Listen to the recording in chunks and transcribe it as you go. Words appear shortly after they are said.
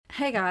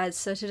Hey guys,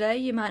 so today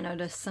you might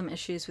notice some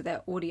issues with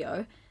our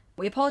audio.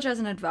 We apologise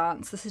in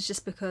advance, this is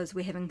just because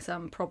we're having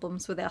some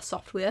problems with our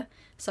software,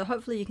 so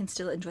hopefully you can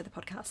still enjoy the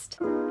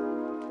podcast.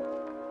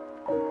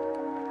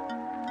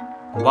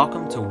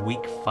 Welcome to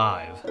week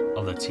 5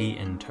 of the Tea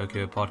in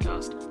Tokyo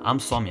podcast. I'm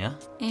Somya.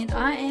 And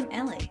I am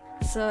Ellie.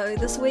 So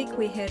this week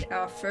we had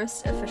our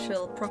first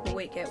official proper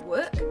week at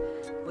work.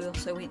 We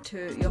also went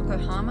to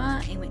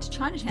Yokohama and went to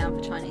Chinatown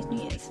for Chinese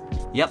New Year's.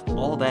 Yep,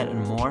 all that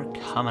and more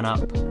coming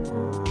up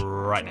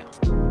right now.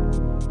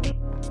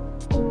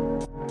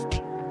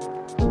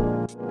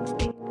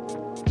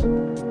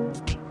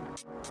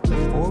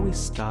 Before we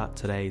start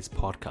today's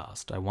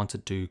podcast, I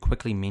wanted to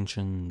quickly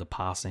mention the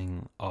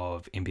passing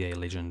of NBA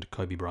legend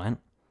Kobe Bryant.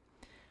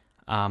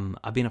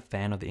 I've been a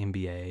fan of the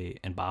NBA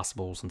and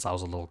basketball since I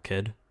was a little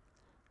kid.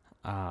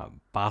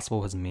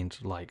 Basketball has meant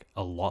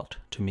a lot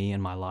to me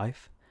in my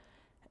life,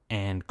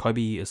 and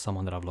Kobe is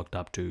someone that I've looked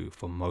up to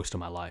for most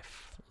of my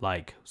life,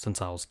 since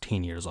I was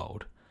 10 years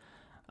old.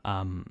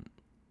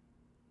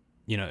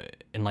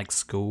 In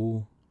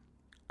school,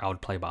 I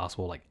would play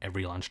basketball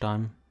every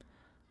lunchtime.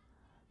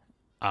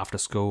 After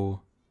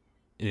school,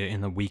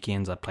 in the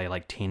weekends, I'd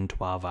play 10,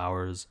 12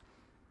 hours.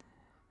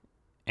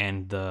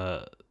 And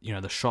the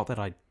shot that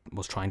I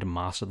was trying to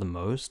master the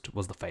most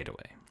was the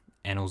fadeaway.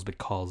 And it was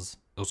because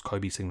it was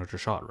Kobe's signature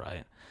shot,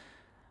 right?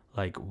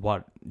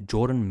 What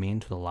Jordan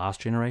meant to the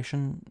last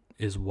generation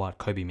is what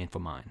Kobe meant for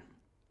mine.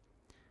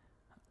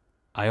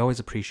 I always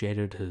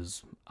appreciated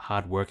his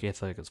hard work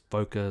ethic, his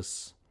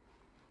focus.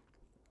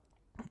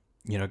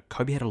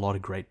 Kobe had a lot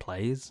of great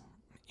plays.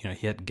 He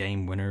had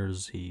game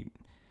winners. He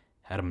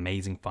had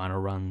amazing final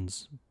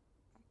runs.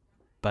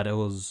 But it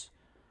was,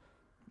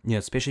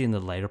 especially in the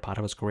later part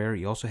of his career,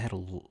 he also had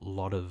a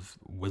lot of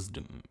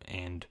wisdom,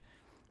 and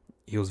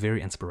he was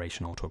very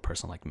inspirational to a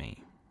person like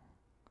me.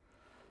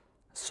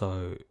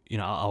 So,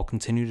 I'll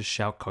continue to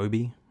shout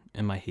Kobe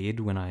in my head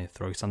when I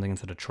throw something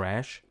into the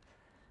trash,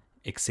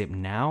 except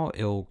now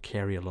it'll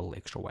carry a little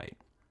extra weight.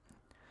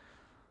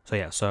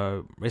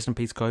 So rest in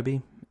peace,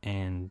 Kobe,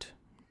 and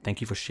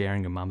thank you for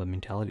sharing your Mamba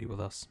mentality with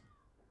us.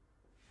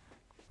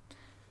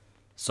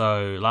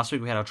 So last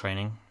week we had our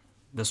training.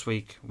 This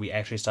week we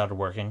actually started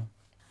working.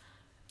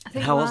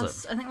 How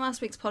was it? I think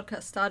last week's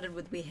podcast started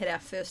with we had our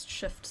first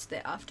shifts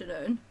that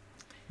afternoon.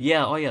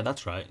 Yeah,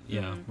 that's right.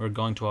 Yeah, we're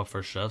going to our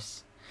first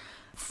shifts.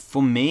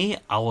 For me,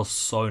 I was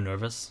so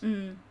nervous.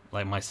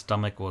 My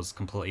stomach was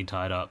completely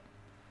tied up.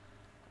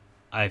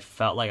 I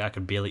felt like I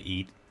could barely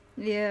eat.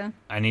 Yeah.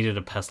 I needed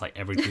to piss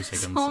every 2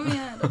 seconds. Oh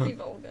yeah, that'd be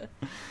vulgar.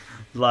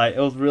 It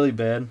was really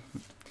bad.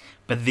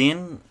 But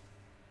then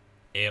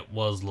it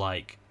was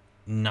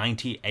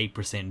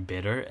 98%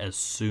 better as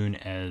soon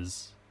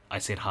as I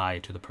said hi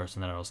to the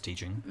person that I was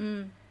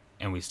teaching.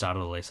 And we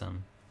started a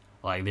lesson.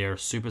 They're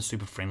super,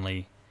 super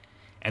friendly.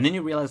 And then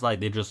you realize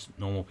they're just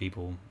normal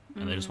people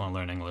and they just want to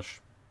learn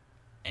English.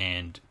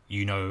 And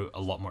you know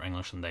a lot more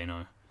English than they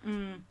know.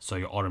 So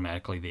you're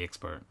automatically the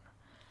expert.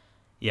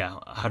 Yeah,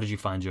 how did you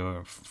find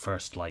your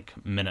first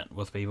minute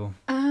with people?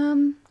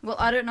 Well,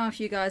 I don't know if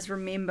you guys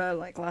remember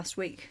last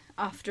week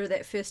after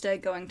that first day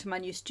going to my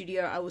new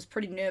studio, I was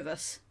pretty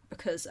nervous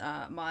because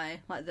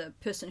the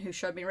person who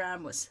showed me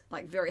around was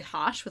very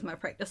harsh with my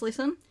practice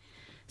lesson.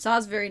 So I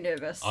was very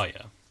nervous. Oh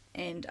yeah.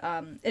 And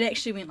it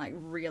actually went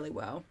really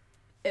well.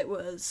 It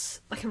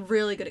was a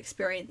really good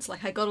experience.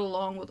 I got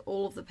along with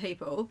all of the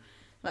people,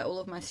 all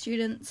of my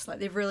students.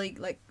 They've really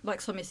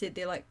like Sonia said,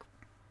 they're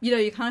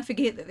you kind of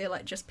forget that they're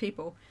just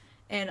people.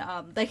 And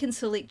they can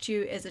select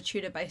you as a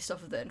tutor based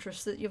off of the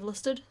interests that you've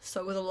listed.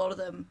 So with a lot of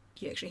them,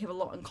 you actually have a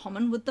lot in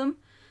common with them.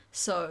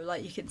 So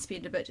you can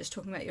spend a bit just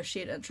talking about your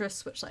shared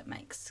interests, which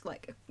makes a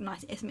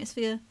nice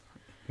atmosphere.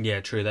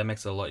 Yeah, true. That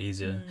makes it a lot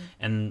easier.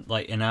 And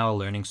in our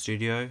learning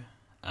studio,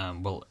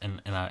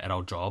 at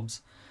our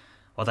jobs,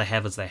 what they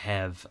have is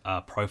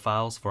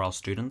profiles for our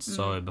students.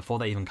 So before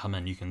they even come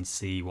in, you can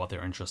see what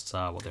their interests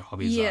are, what their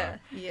hobbies are.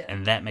 Yeah.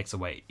 And that makes it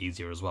way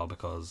easier as well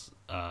because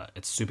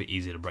it's super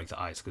easy to break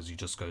the ice because you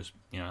just go,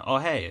 oh,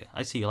 hey,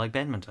 I see you like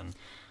badminton.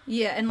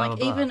 Yeah, and blah, blah,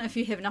 blah. Even if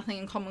you have nothing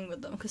in common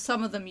with them, because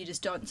some of them you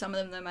just don't. Some of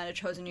them they might have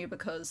chosen you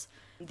because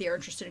they're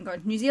interested in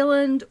going to New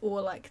Zealand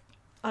or I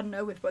don't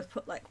know, we've both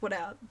put what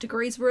our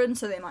degrees were in,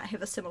 so they might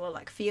have a similar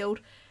field,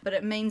 but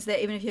it means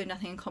that even if you have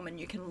nothing in common,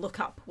 you can look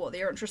up what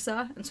their interests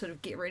are and sort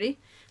of get ready.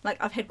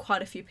 I've had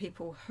quite a few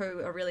people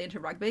who are really into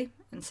rugby,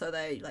 and so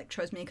they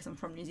chose me because I'm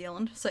from New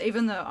Zealand. So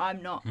even though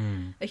I'm not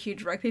a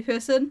huge rugby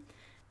person,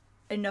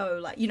 I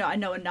know I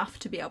know enough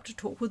to be able to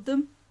talk with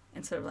them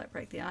and sort of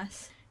break the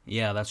ice.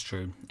 Yeah, that's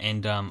true.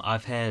 And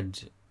I've had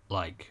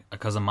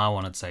because of my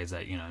one, it says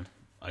that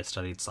I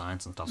studied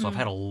science and stuff, so I've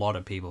had a lot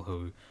of people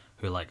who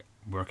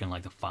work in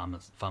the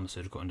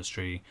pharmaceutical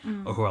industry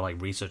or who are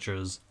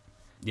researchers.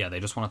 Yeah,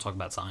 they just want to talk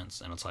about science,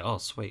 and it's oh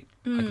sweet,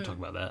 I can talk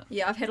about that.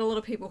 Yeah, I've had a lot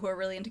of people who are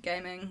really into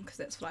gaming because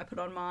that's what I put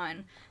on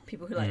mine.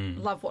 People who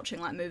love watching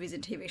movies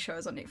and TV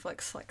shows on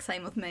Netflix,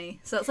 same with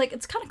me. So it's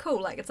it's kind of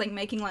cool. It's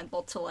making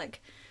lots of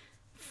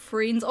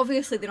friends.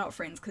 Obviously they're not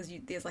friends because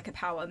there's a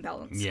power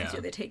imbalance because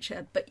you're their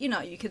teacher, but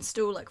you can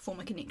still form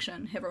a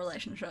connection, have a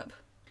relationship.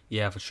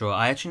 Yeah, for sure.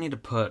 I actually need to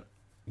put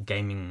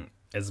gaming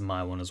as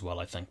my one as well,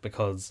 I think,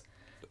 because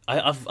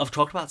I've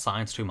talked about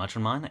science too much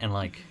in mine, and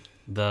like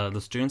the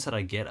students that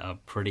I get are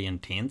pretty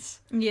intense,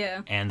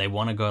 Yeah. and they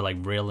want to go like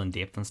real in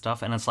depth and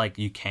stuff, and it's like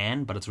you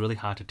can, but it's really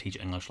hard to teach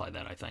English like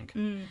that, I think,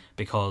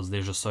 because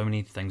there's just so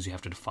many things you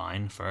have to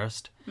define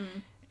first,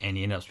 and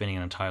you end up spending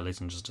an entire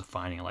lesson just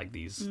defining like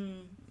these,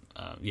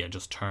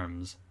 just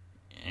terms,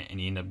 and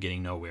you end up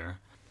getting nowhere.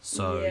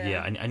 So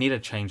Yeah. I need to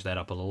change that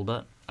up a little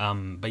bit.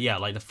 But yeah,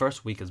 like the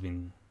first week has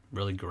been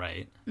really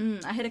great.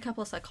 I had a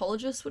couple of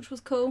psychologists, which was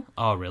cool.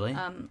 Oh, really?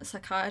 A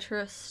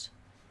psychiatrist.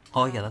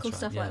 Oh, yeah, that's cool right.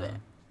 stuff yeah. like that.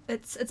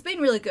 It's been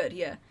really good.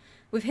 Yeah,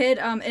 we've had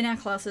in our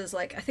classes,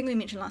 like I think we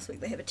mentioned last week,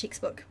 they have a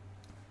textbook.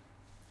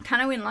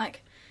 Kind of went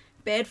like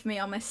bad for me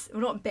on my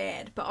not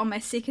bad, but on my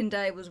second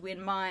day was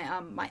when my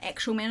my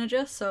actual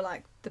manager, so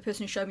like the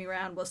person who showed me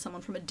around was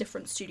someone from a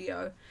different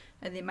studio,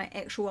 and then my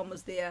actual one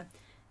was there,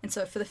 and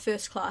so for the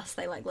first class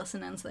they like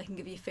listen in so they can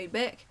give you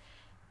feedback.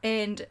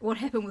 And what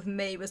happened with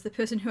me was the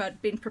person who I'd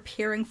been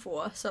preparing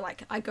for, so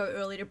like I go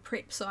early to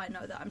prep so I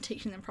know that I'm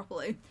teaching them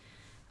properly,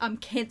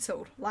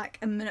 cancelled like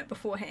a minute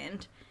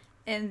beforehand.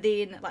 And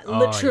then, like,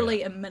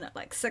 literally a minute,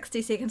 like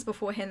 60 seconds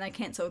beforehand, they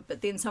cancelled.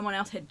 But then someone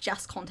else had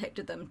just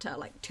contacted them to,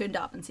 like, turned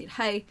up and said,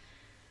 hey,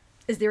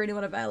 is there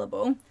anyone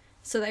available?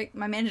 So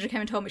my manager came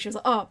and told me, she was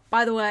like, oh,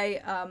 by the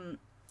way,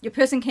 your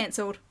person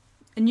cancelled.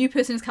 A new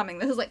person is coming.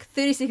 This is, like,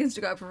 30 seconds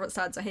to go before it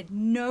started, so I had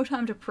no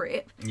time to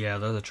prep. Yeah,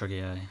 those are tricky,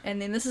 eh?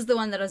 And then this is the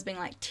one that I was being,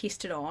 like,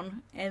 tested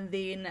on. And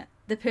then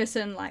the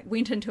person, like,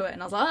 went into it,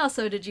 and I was like, oh,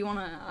 so did you want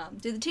to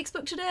do the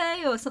textbook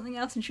today or something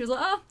else? And she was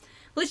like, oh,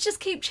 let's just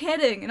keep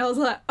chatting. And I was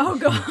like, oh,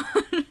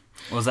 God.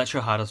 Was that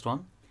your hardest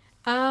one?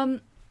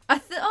 I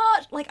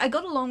thought, like, I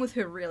got along with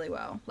her really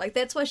well. Like,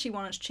 that's why she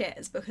wanted to chat,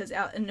 is because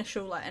our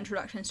initial, like,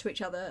 introductions to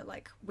each other,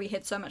 like, we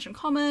had so much in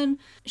common.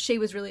 She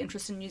was really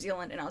interested in New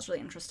Zealand, and I was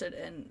really interested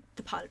in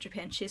the part of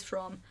Japan she's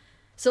from.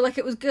 So, like,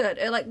 it was good.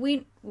 It, like,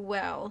 went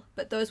well,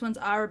 but those ones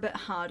are a bit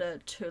harder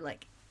to,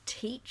 like,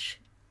 teach,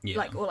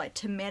 like, or, like,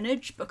 to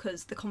manage,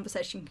 because the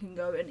conversation can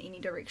go in any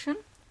direction.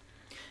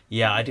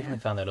 Yeah, I definitely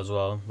found that as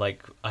well.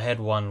 Like, I had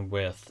one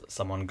with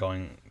someone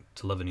going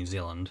to live in New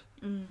Zealand.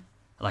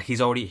 Like,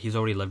 he's already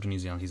lived in New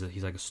Zealand.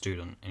 He's like a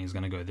student, and he's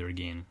gonna go there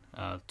again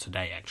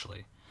today,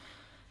 actually.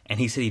 And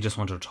he said he just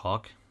wanted to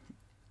talk.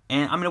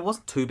 And I mean, it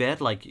wasn't too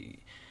bad. Like, you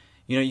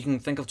know, you can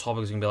think of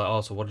topics. You can be like, oh,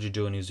 so what did you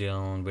do in New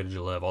Zealand? Where did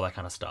you live? All that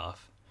kind of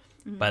stuff.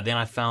 But then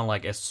I found,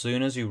 like, as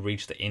soon as you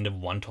reach the end of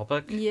one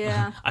topic,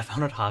 I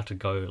found it hard to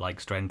go, like,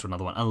 straight into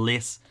another one,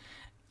 unless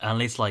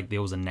like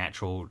there was a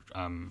natural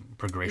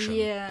progression.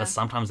 But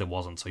sometimes there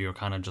wasn't, so you're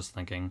kind of just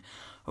thinking,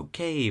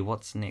 okay,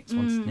 what's next?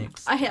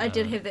 I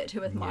did have that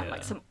too with mine,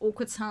 like some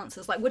awkward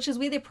silences, like, which is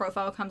where their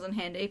profile comes in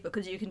handy,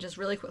 because you can just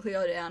really quickly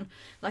go down,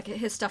 like, it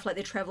has stuff like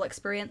their travel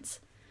experience,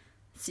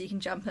 so you can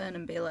jump in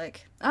and be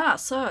like,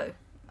 so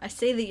I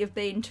see that you've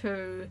been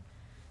to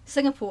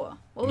Singapore,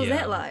 what was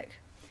that like?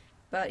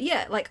 But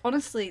yeah, like,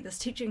 honestly, this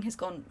teaching has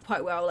gone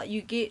quite well. Like,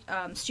 you get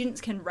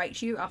students can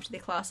rate you after their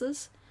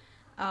classes.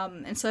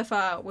 And so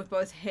far, we've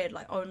both had,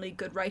 like, only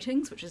good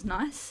ratings, which is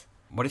nice.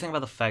 What do you think about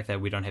the fact that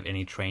we don't have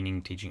any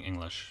training teaching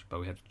English, but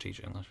we have to teach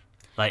English?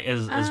 Like,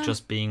 is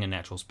just being a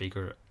natural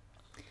speaker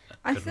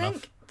I good think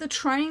enough? the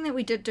training that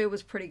we did do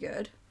was pretty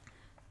good.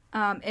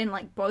 And,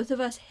 like, both of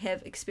us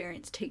have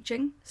experience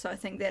teaching, so I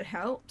think that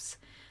helps.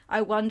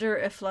 I wonder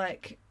if,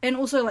 like... And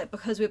also, like,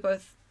 because we're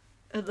both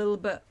a little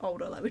bit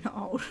older, like, we're not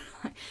old.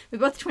 Like, we're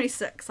both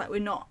 26, like, we're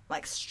not,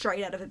 like,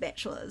 straight out of a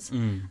bachelor's.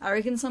 I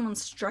reckon someone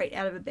straight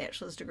out of a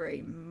bachelor's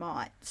degree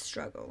might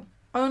struggle.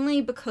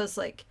 Only because,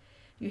 like,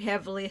 you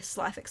have less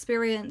life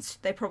experience,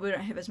 they probably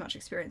don't have as much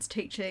experience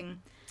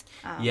teaching.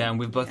 And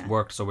we've both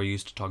worked, so we're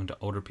used to talking to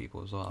older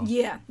people as well.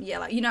 Yeah,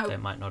 like, you know, That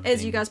might not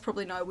as you guys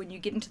probably know, when you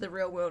get into the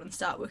real world and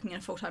start working in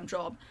a full-time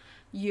job,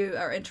 you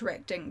are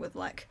interacting with,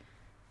 like,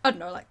 I don't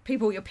know, like,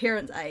 people your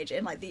parents' age,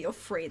 and, like, they're your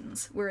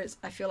friends. Whereas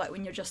I feel like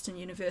when you're just in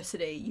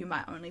university, you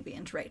might only be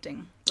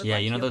interacting with, yeah,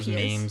 like, you know your those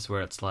peers. memes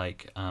where it's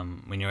like,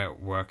 when you're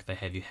at work, they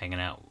have you hanging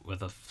out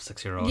with a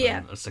 6-year-old, Yeah,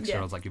 and a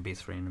 6-year-old's like your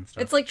best friend and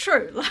stuff. It's, like,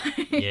 true.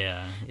 Like,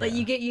 yeah. like,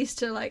 you get used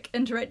to, like,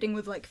 interacting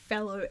with, like,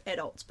 fellow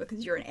adults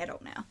because you're an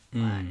adult now.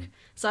 Like,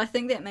 so I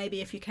think that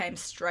maybe if you came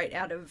straight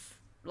out of,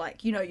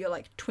 like, you know, you're,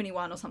 like,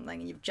 21 or something,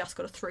 and you've just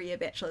got a 3-year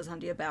bachelor's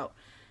under your belt,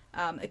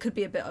 it could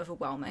be a bit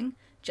overwhelming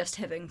just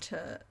having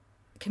to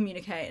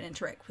communicate and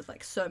interact with,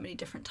 like, so many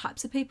different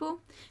types of people,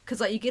 because,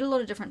 like, you get a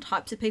lot of different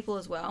types of people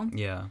as well.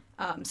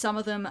 Some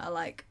of them are,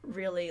 like,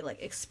 really, like,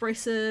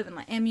 expressive and,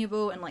 like,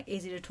 amiable and, like,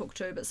 easy to talk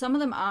to, but some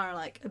of them are,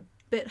 like, a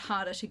bit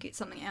harder to get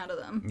something out of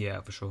them,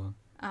 For sure.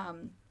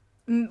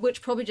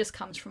 which probably just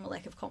comes from a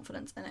lack of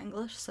confidence in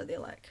English, so they're,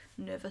 like,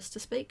 nervous to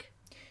speak.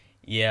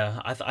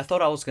 I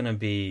thought it was gonna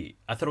be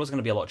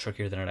a lot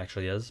trickier than it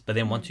actually is, but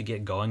then once you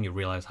get going, you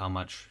realize how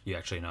much you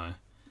actually know.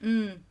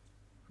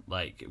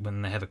 Like,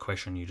 when they have a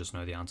question, you just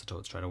know the answer to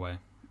it straight away.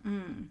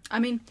 I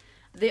mean,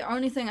 The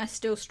only thing I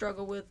still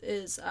struggle with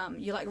is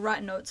you like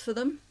write notes for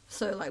them.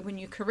 So like when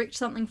you correct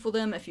something for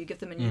them, if you give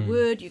them a new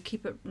word, you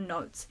keep it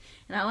notes.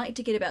 And I like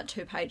to get about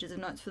 2 pages of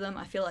notes for them.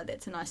 I feel like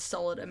that's a nice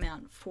solid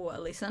amount for a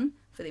lesson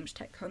for them to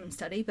take home and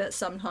study. But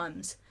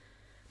sometimes,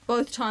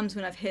 both times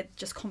when I've had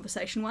just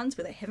conversation ones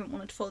where they haven't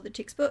wanted to follow the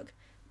textbook,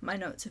 my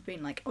notes have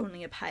been like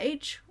only a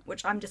page,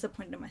 which I'm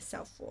disappointed in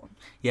myself for.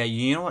 Yeah,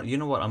 you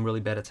know what I'm really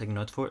bad at taking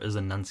notes for is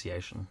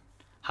enunciation.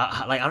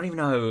 Like I don't even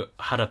know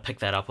how to pick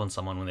that up on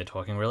someone when they're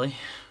talking, really.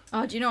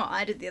 Oh, do you know what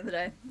I did the other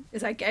day?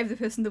 Is I gave the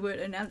person the word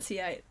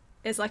enunciate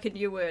as like a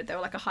new word. They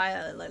were like a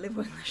higher like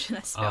level English, and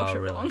I spelled it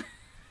really? wrong.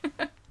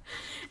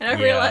 And I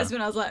realised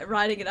when I was like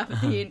writing it up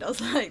at the end, I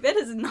was like, that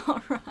is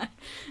not right.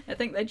 I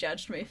think they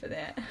judged me for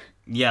that.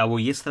 Yeah, well,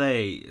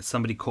 yesterday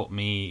somebody caught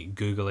me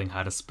Googling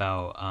how to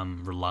spell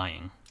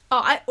relying.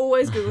 Oh, I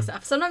always Google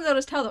stuff. Sometimes I'll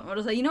just tell them. I'll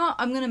just say, you know what,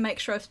 I'm going to make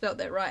sure I've spelled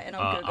that right, and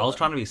I'll Google I was it.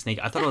 trying to be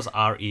sneaky. I thought it was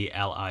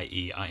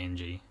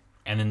RELIEING.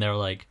 And then they were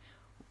like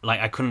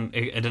I couldn't,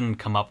 it didn't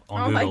come up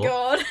on Google. Oh my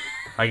god.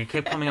 Like, it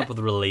kept coming up with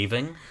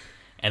relieving.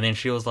 And then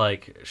she was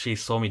like, she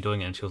saw me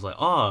doing it, and she was like,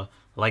 oh,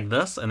 like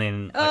this? And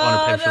then like, on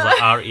her page, she was like,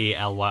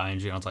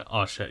 RELYING. And I was like,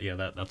 oh shit, yeah,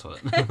 that's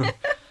what.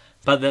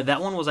 But that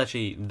one was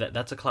actually,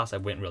 that's a class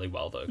that went really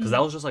well, though. Because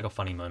that was just like a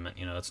funny moment,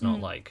 you know? It's not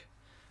like...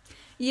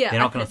 Yeah,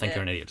 they're not going to think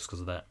you're an idiot just because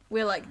of that.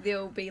 Where like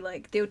they'll be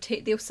like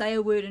they'll say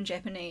a word in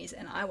Japanese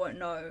and I won't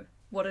know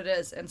what it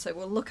is, and so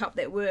we'll look up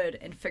that word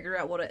and figure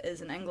out what it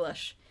is in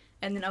English,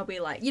 and then I'll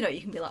be like, you know,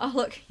 you can be like, oh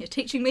look, you're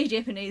teaching me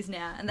Japanese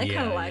now, and they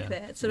kind of like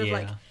that. It sort of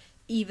like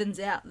evens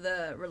out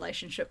the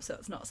relationship, so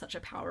it's not such a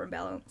power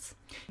imbalance.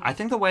 I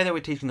think the way that we're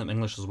teaching them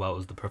English as well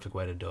is the perfect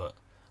way to do it.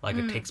 Like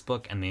a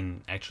textbook and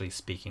then actually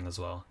speaking as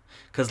well.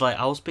 Because like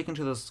I was speaking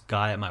to this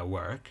guy at my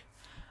work,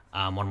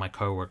 one of my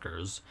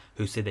co-workers,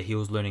 who said that he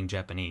was learning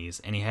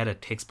Japanese and he had a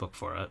textbook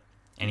for it,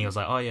 and he was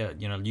like, oh yeah,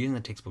 you know, using the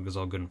textbook is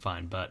all good and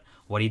fine, but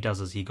what he does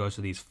is he goes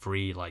to these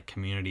free like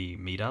community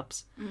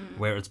meetups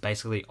where it's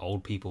basically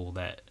old people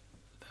that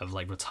have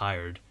like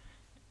retired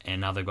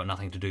and now they've got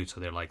nothing to do, so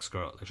they're like,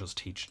 screw it, let's just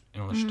teach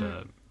English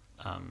to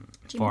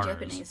foreigners.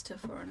 Japanese to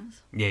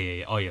foreigners.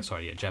 Yeah. Oh yeah,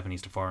 sorry, yeah,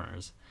 Japanese to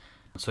foreigners.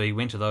 So he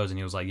went to those and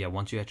he was like, yeah,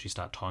 once you actually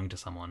start talking to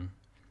someone,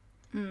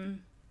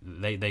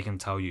 they can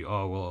tell you,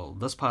 oh, well,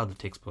 this part of the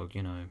textbook,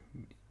 you know,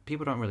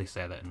 people don't really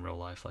say that in real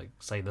life. Like,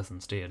 say this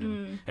instead.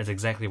 And it's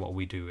exactly what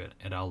we do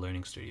at our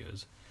learning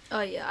studios.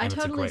 Oh, yeah. I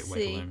totally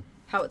see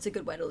how it's a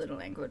good way to learn a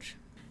language.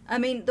 I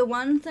mean, the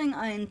one thing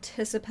I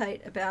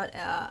anticipate about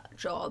our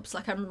jobs,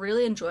 like, I'm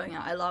really enjoying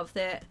it. I love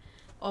that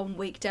on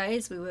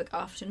weekdays we work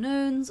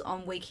afternoons,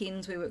 on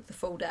weekends we work the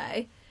full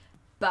day.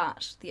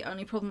 But the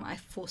only problem I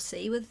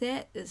foresee with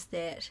that is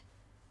that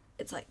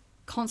it's, like,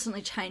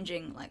 constantly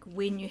changing like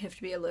when you have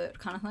to be alert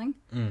kind of thing,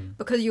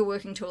 because you're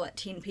working till like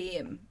 10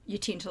 p.m. you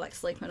tend to like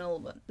sleep in a little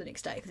bit the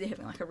next day because you're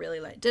having like a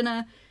really late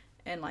dinner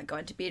and like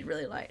going to bed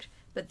really late.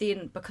 But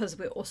then because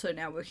we're also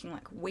now working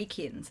like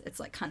weekends, it's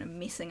like kind of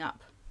messing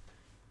up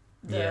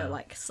the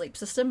like sleep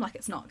system, like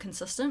it's not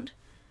consistent.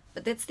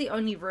 But that's the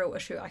only real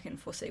issue I can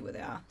foresee with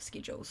our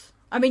schedules.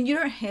 I mean, you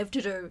don't have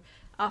to do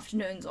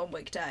afternoons on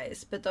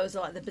weekdays, but those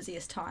are like the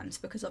busiest times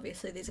because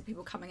obviously these are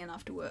people coming in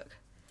after work.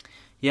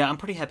 Yeah, I'm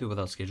pretty happy with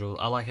our schedule.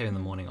 I like having the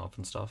morning off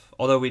and stuff.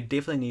 Although we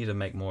definitely need to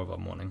make more of our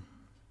morning.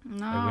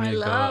 No, like, I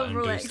love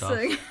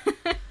relaxing.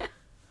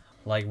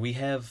 Like we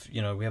have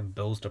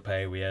bills to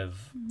pay. We have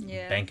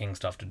banking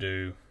stuff to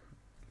do.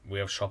 We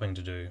have shopping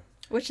to do.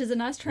 Which is a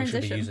nice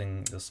transition. We should be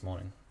using this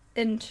morning.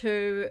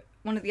 Into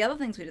one of the other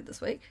things we did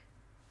this week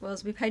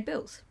was we paid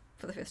bills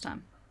for the first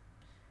time.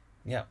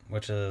 Yeah,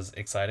 which is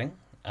exciting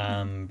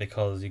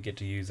because you get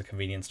to use a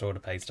convenience store to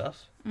pay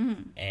stuff.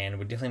 And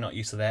we're definitely not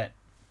used to that.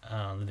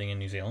 Living in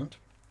New Zealand.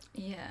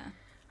 Yeah.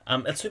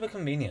 It's super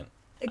convenient.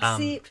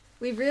 Except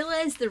we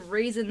realised the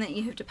reason that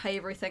you have to pay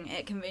everything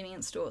at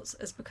convenience stores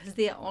is because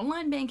their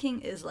online banking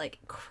is like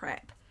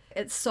crap.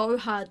 It's so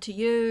hard to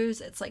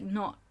use. It's like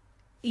not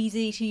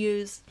easy to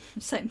use.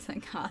 Same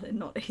thing, hard and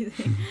not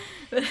easy.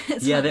 But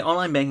it's the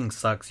online banking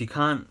sucks. You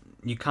can't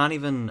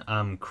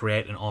even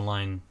create an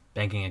online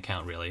banking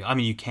account, really. I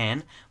mean, you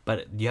can,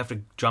 but you have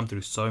to jump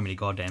through so many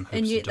goddamn hoops.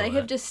 And yet they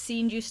have to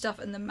send you stuff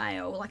in the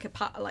mail, like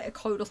a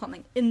code or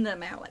something in the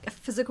mail, like a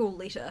physical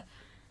letter,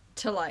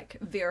 to like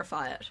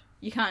verify it.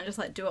 You can't just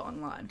like do it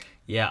online.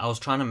 Yeah, I was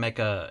trying to make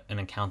an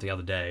account the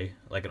other day,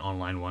 like an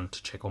online one,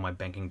 to check all my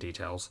banking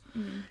details,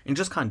 and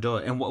just can't do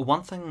it. And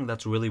one thing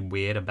that's really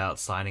weird about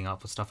signing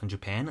up for stuff in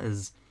Japan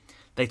is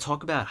they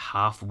talk about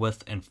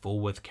half-width and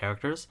full-width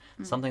characters,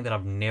 something that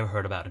I've never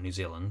heard about in New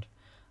Zealand.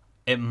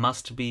 It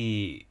must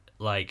be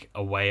like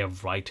a way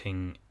of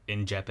writing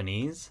in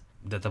Japanese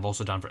that they've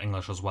also done for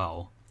English as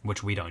well,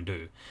 which we don't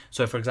do.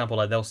 So for example,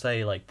 like they'll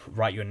say like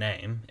write your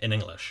name in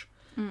English,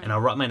 and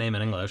I'll write my name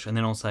in English, and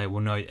then I'll say,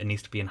 well no, it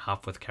needs to be in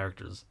half-width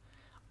characters.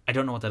 I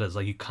don't know what that is.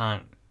 Like you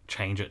can't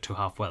change it to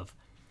half-width.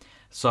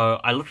 So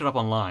I looked it up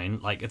online.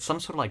 Like it's some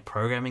sort of like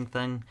programming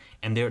thing,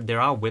 and there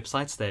are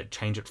websites that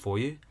change it for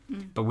you,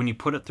 but when you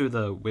put it through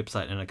the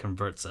website and it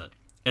converts it,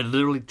 It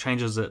literally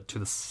changes it to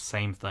the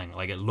same thing.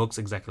 Like, it looks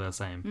exactly the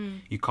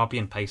same. You copy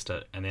and paste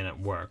it, and then it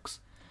works.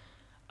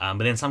 But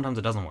then sometimes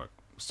it doesn't work.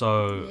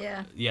 So,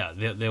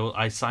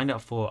 I signed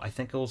up for, I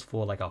think it was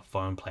for, like, a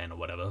phone plan or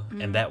whatever,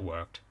 and that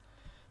worked.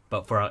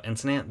 But for our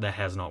internet, that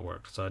has not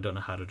worked. So I don't know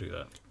how to do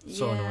that.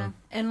 So annoying.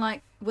 And,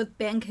 like, with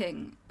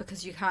banking,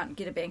 because you can't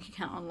get a bank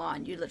account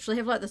online, you literally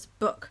have, like, this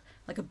book,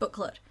 like a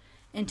booklet.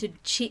 And to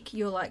check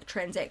your, like,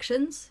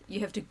 transactions, you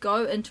have to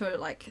go into,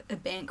 like, a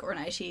bank or an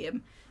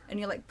ATM, and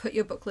you, like, put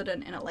your booklet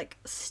in, and it, like,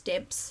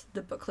 stamps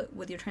the booklet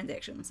with your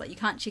transactions. Like, you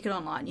can't check it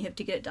online. You have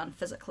to get it done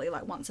physically,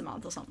 like, once a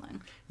month or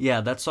something.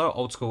 Yeah, that's so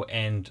old school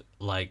and,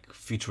 like,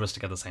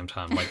 futuristic at the same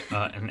time. Like,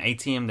 an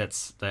ATM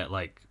that,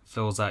 like,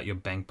 fills out your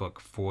bank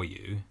book for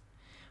you.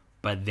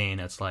 But then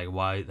it's like,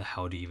 why the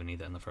hell do you even need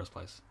that in the first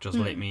place? Just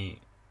let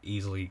me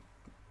easily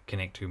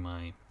connect to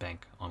my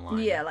bank online.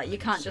 Yeah, like, you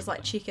can't just,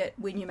 like, check it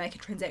when you make a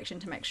transaction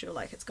to make sure,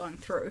 like, it's going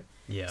through.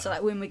 Yeah. So,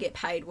 like, when we get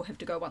paid, we'll have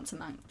to go once a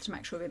month to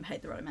make sure we've been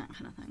paid the right amount,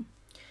 kind of thing.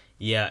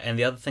 Yeah, and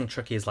the other thing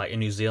tricky is, like, in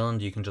New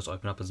Zealand, you can just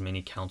open up as many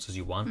accounts as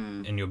you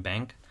want in your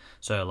bank.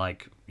 So,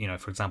 like, you know,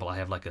 for example, I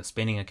have, like, a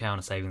spending account,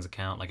 a savings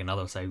account, like,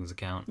 another savings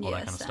account, all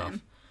that kind of stuff.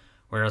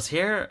 Whereas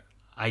here,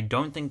 I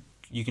don't think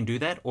you can do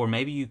that, or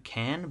maybe you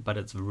can, but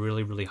it's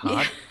really, really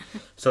hard.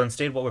 So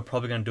instead, what we're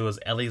probably going to do is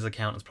Ellie's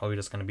account is probably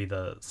just going to be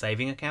the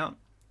saving account,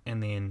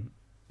 and then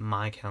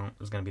my account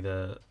is going to be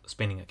the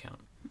spending account.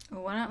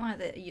 Well, I don't like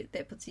that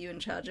that puts you in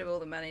charge of all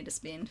the money to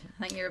spend.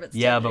 I think you're a bit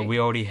Yeah, stingy. but we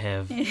already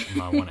have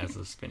my one as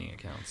a spending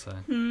account, so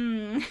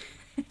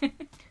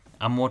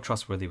I'm more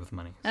trustworthy with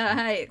money. So.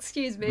 Hey,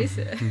 excuse me,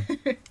 sir.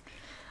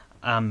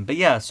 But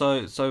yeah,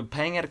 so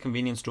paying at a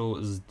convenience store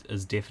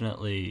is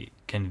definitely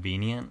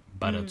convenient,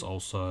 but it's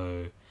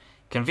also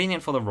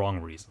convenient for the wrong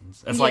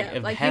reasons. It's like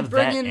you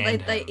bring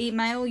in, they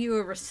email you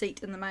a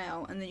receipt in the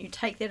mail, and then you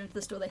take that into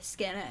the store, they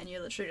scan it, and you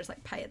literally just,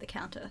 like, pay at the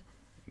counter.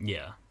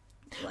 Yeah.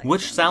 Like,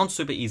 Which sounds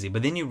super easy,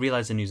 but then you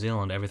realize in New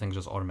Zealand everything's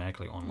just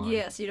automatically online.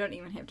 Yeah, so you don't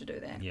even have to do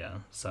that. Yeah,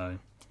 so...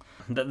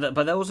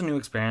 but that was a new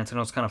experience, and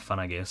it was kind of fun,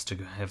 I guess, to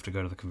have to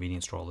go to the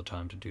convenience store all the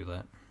time to do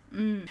that.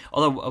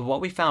 Although,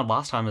 what we found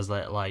last time is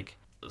that, like,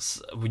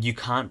 you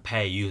can't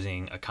pay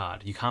using a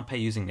card. You can't pay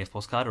using an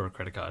EFTPOS card or a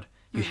credit card.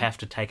 You have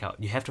to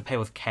you have to pay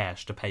with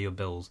cash to pay your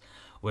bills,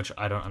 which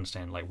I don't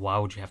understand. Like, why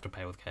would you have to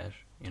pay with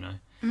cash, you know?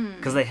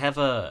 Because they have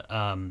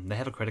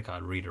a credit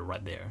card reader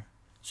right there.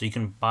 So you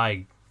can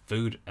buy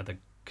food at the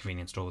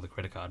convenience store with a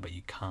credit card, but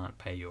you can't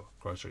pay your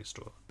grocery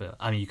store bill.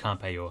 I mean, you can't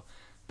pay your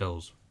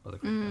bills with a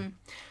credit card.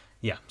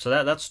 Yeah,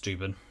 so that's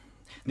stupid.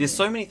 There's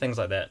so many things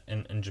like that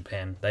in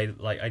Japan.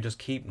 I just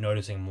keep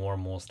noticing more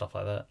and more stuff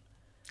like that.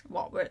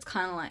 What, where it's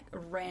kind of like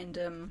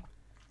random,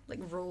 like,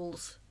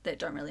 rules that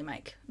don't really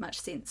make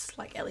much sense,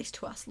 like, at least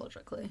to us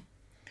logically.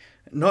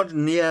 Not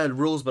near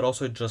rules, but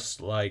also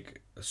just,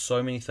 like,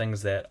 so many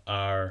things that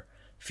are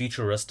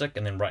futuristic,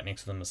 and then right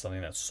next to them is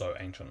something that's so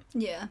ancient.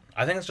 Yeah.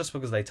 I think it's just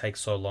because they take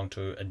so long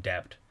to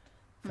adapt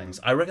things.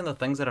 I reckon the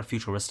things that are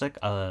futuristic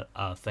are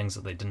things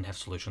that they didn't have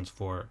solutions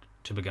for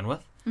to begin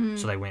with,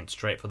 so they went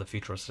straight for the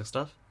futuristic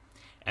stuff.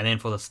 And then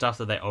for the stuff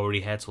that they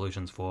already had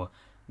solutions for,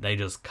 they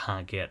just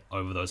can't get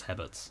over those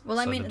habits. Well,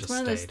 I mean, it's one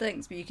of those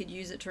things where you could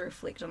use it to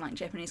reflect on, like,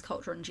 Japanese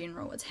culture in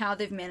general. It's how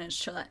they've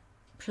managed to, like,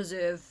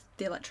 preserve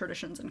their, like,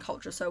 traditions and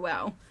culture so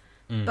well.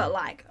 But,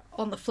 like,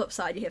 on the flip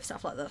side, you have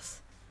stuff like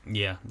this.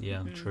 Yeah,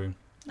 true.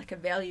 Like, a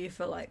value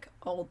for, like,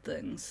 old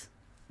things,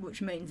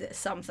 which means that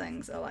some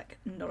things are, like,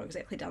 not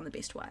exactly done the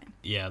best way.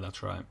 Yeah,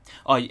 that's right.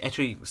 Oh,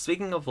 actually,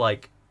 speaking of,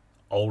 like,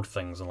 old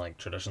things and, like,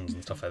 traditions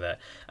and stuff like that,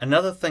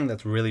 another thing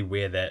that's really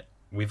weird that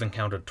we've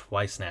encountered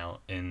twice now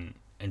in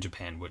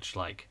Japan, which,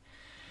 like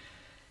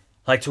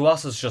to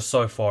us is just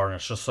so foreign,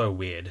 it's just so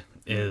weird,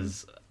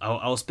 is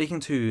I was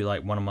speaking to,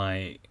 like, one of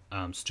my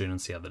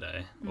students the other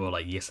day, or,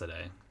 like,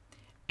 yesterday,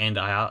 and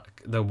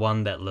the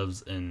one that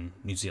lives in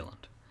New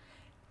Zealand.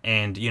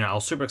 And, you know, I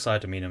was super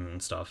excited to meet him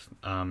and stuff.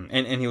 And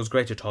he was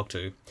great to talk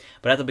to.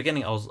 But at the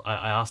beginning,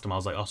 I asked him, I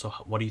was like, oh, so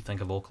what do you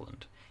think of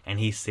Auckland? And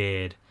he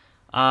said,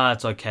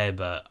 it's okay,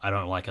 but I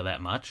don't like it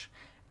that much.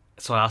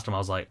 So I asked him, I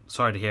was like,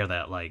 sorry to hear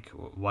that. Like,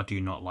 what do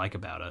you not like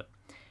about it?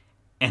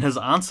 And his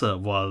answer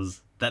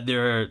was that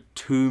there are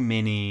too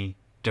many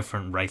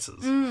different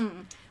races.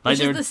 Which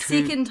is the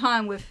second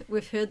time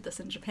we've heard this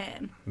in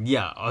Japan.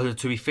 Yeah,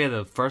 to be fair,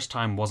 the first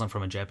time wasn't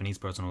from a Japanese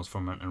person, it was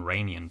from an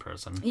Iranian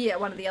person. Yeah,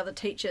 one of the other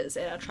teachers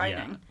at our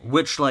training. Yeah.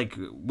 Which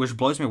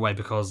blows me away,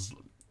 because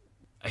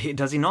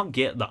does he not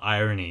get the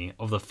irony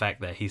of the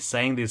fact that he's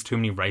saying there's too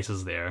many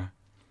races there?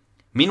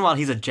 Meanwhile,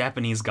 he's a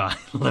Japanese guy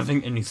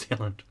living in New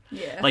Zealand.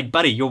 Yeah. Like,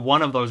 buddy, you're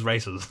one of those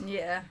races.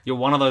 Yeah. You're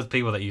one of those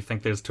people that you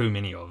think there's too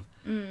many of.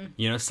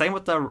 You know, same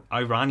with the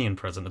Iranian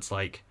person. It's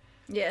like...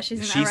 Yeah,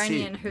 she's an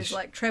Iranian who's,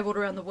 like, travelled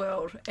around the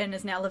world and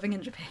is now living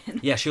in Japan.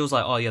 Yeah, she was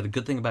like, oh, yeah, the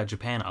good thing about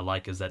Japan I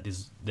like is that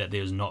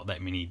there's not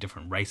that many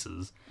different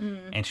races.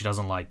 And she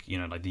doesn't like, you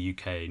know, like the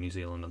UK, New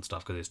Zealand and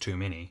stuff because there's too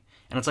many.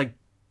 And it's like,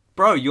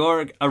 bro,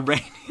 you're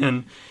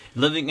Iranian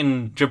living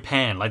in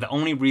Japan. Like, the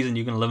only reason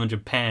you can live in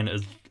Japan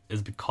is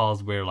is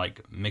because we're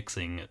like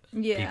mixing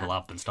Yeah. people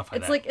up and stuff like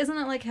It's that. like, isn't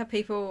it like how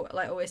people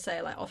like always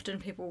say, like often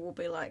people will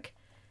be like,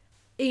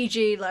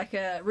 e.g. like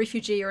a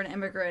refugee or an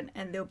immigrant,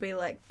 and they'll be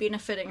like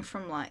benefiting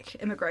from like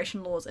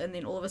immigration laws, and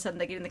then all of a sudden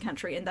they get in the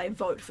country and they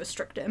vote for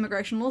stricter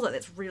immigration laws. Like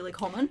that's really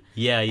common.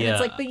 Yeah, And yeah.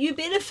 it's like, but you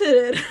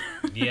benefited.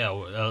 Yeah,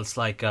 well, it's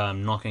like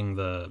knocking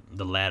the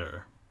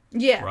ladder,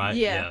 Yeah, right?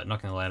 yeah.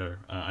 Knocking the ladder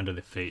under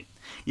their feet.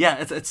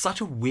 Yeah, it's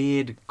such a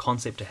weird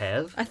concept to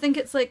have. I think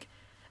it's like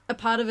a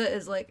part of it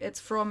is like it's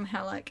from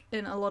how like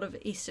in a lot of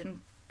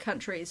Eastern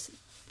countries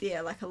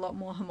they're like a lot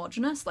more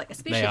homogenous, like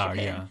especially They are,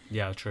 Japan.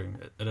 yeah, true.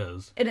 It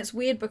is. And it's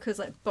weird because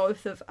like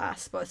both of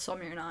us, both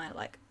Somya and I,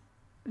 like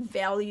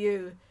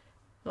value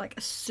like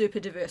a super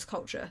diverse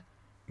culture.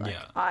 Like,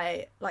 Yeah.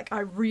 I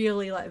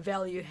really like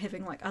value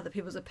having like other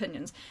people's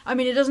opinions. I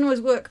mean, it doesn't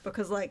always work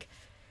because like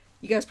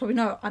you guys probably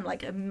know I'm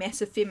like a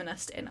massive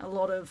feminist, and a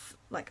lot of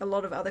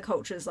other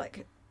cultures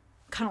like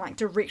kind of like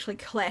directly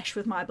clash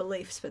with my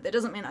beliefs, but that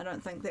doesn't mean I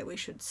don't think that we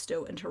should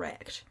still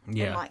interact.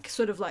 Yeah. And like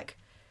sort of like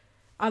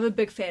I'm a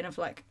big fan of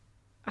like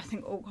I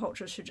think all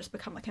cultures should just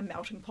become like a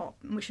melting pot,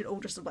 and we should all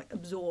just like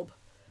absorb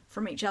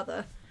from each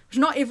other, which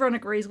not everyone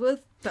agrees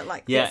with, but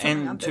like Yeah, that's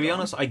something I'm and to big be on.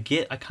 honest, I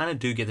kind of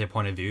do get their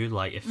point of view.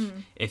 Like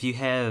if you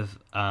have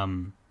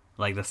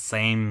like the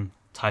same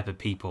type of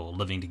people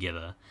living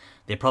together,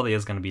 there probably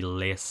is going to be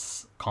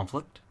less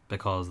conflict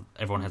because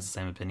everyone has the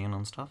same opinion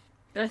on stuff.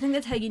 But I think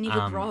that's how you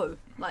never grow.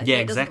 Like yeah,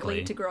 it exactly. doesn't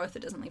lead to growth,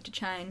 it doesn't lead to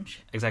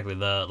change. Exactly.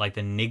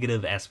 The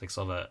negative aspects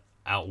of it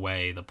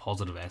outweigh the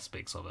positive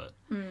aspects of it.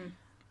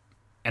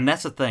 And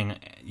that's the thing,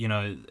 you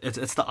know,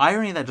 it's the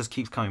irony that just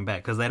keeps coming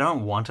back because they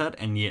don't want it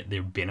and yet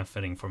they're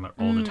benefiting from it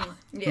all the time.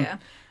 Yeah.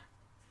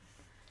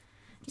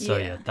 So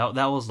yeah,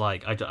 that was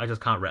like I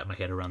just can't wrap my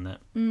head around that.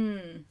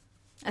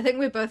 I think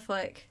we're both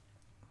like,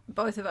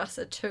 both of us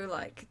are too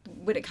like,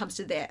 when it comes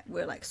to that,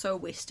 we're like so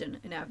Western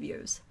in our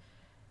views.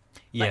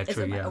 Yeah, Like, as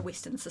true. in, like, Yeah, a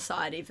Western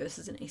society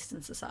versus an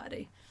Eastern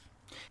society.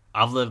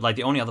 I've lived like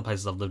the only other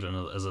places I've lived in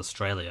is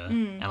Australia,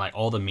 and like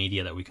all the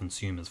media that we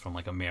consume is from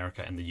like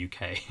America and the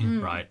UK,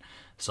 right?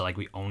 So like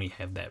we only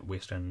have that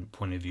Western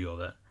point of view of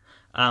it.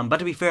 But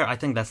to be fair, I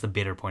think that's the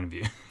better point of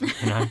view.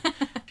 You know,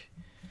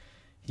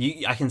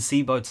 I can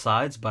see both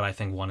sides, but I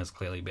think one is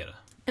clearly better.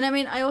 And I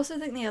mean, I also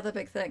think the other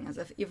big thing is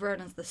if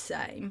everyone is the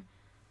same,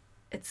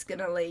 it's going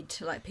to lead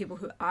to like people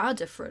who are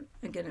different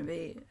are going to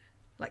be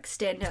like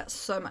stand out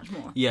so much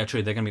more. Yeah,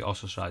 true. They're gonna be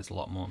ostracized a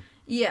lot more.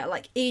 Yeah,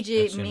 like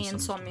e.g. I've seen me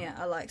and some Somya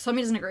are like, Somya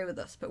doesn't agree with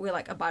this, but we're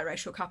like a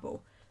biracial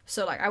couple.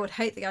 So like I would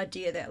hate the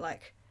idea that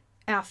like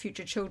our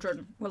future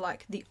children were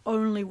like the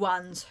only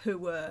ones who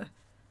were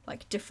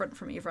like different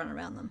from everyone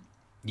around them.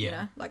 Yeah. You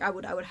know? Like I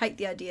would hate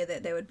the idea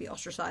that they would be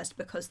ostracized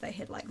because they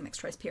had like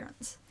mixed race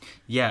parents.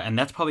 Yeah, and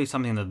that's probably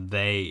something that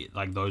they,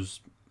 like those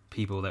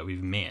people that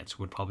we've met,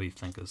 would probably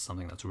think is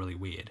something that's really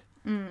weird.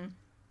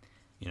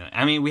 You know,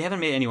 I mean, we haven't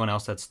met anyone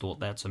else that's thought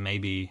that, so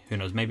maybe, who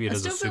knows, maybe it I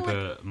is a still feel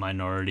super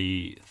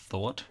minority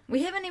thought.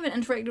 We haven't even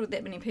interacted with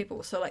that many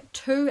people, so like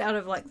 2 out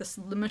of like this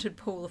limited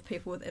pool of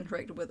people we've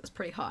interacted with is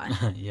pretty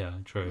high. Yeah,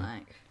 true.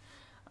 Like,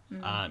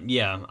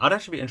 Yeah, I'd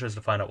actually be interested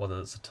to find out what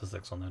the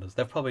statistics on that is.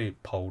 They've probably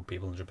polled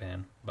people in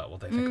Japan about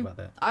what they think about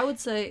that. I would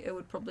say it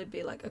would probably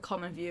be like a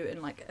common view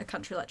in like a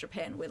country like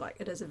Japan, where like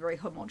it is a very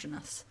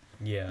homogenous,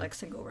 Yeah. like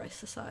single race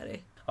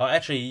society. Oh,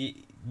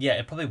 actually, yeah,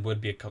 it probably would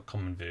be a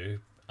common view.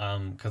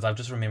 Because I've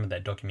just remembered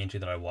that documentary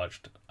that I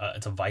watched.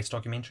 It's a Vice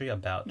documentary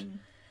about...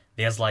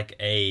 There's like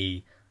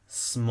a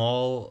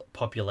small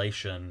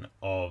population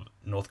of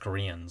North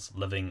Koreans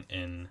living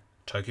in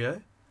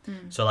Tokyo.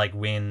 So like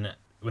when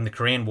the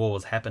Korean War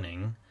was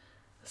happening,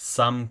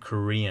 some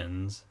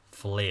Koreans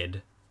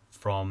fled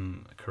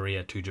from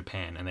Korea to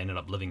Japan and they ended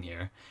up living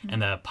here.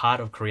 And the part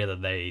of Korea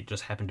that they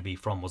just happened to be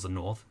from was the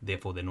North,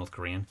 therefore they're North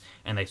Korean.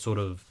 And they sort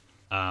of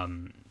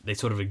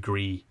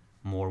agree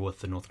more with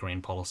the North Korean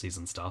policies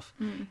and stuff.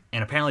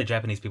 And apparently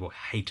Japanese people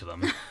hate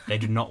them. They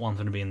do not want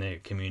them to be in their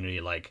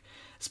community, like,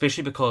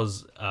 especially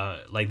because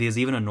like there's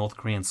even a North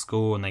Korean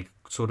school and they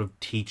sort of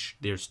teach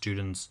their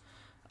students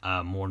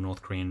more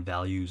North Korean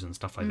values and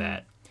stuff like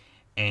that.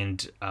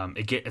 And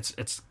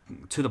it's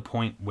to the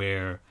point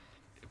where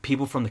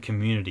people from the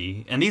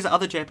community, and these are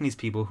other Japanese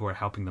people who are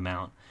helping them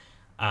out,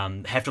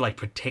 have to like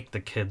protect the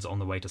kids on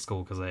the way to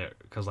school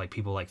because like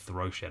people like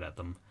throw shit at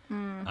them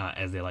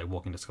as they're like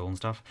walking to school and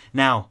stuff.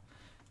 Now,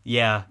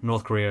 yeah,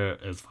 North Korea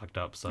is fucked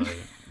up, so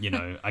you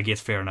know, I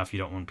guess fair enough. You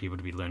don't want people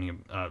to be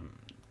learning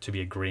to be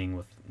agreeing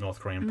with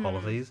North Korean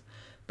policies,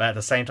 but at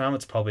the same time,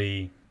 it's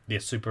probably they're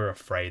super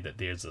afraid that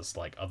there's this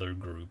like other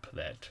group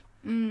that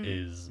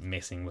is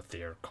messing with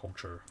their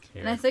culture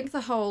here. And I think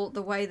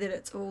the way that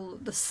it's all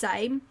the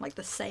same, like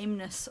the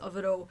sameness of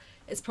it all,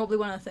 is probably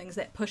one of the things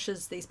that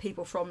pushes these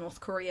people from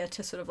North Korea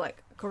to sort of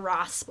like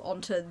grasp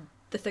onto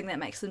the thing that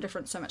makes them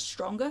different so much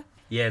stronger.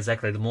 Yeah,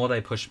 exactly. The more they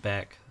push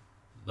back,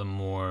 the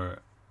more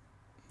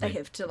They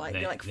have to like,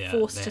 they're like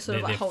forced to sort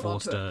of like hold on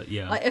to it.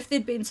 Yeah. Like if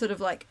they'd been sort of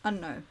like, I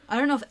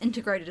don't know if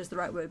integrated is the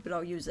right word, but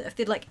I'll use it. If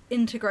they'd like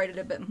integrated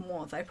a bit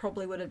more, they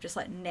probably would have just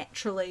like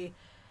naturally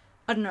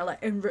I don't know,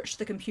 like enrich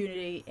the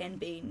community and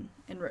being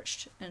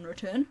enriched in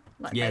return,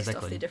 like based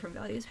off their different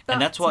values. But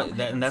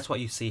and that's what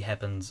you see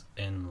happens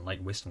in like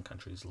Western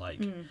countries. Like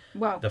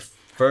well, the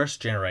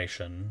first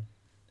generation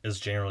is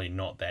generally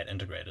not that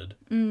integrated.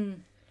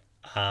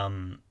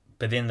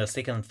 But then the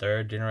second and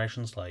third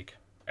generations, like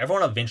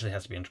everyone eventually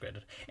has to be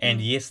integrated.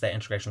 And yes, that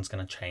integration is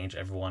going to change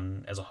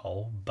everyone as a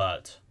whole,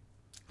 but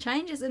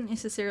change isn't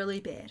necessarily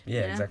bad.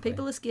 Yeah, exactly.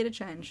 People are scared of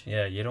change.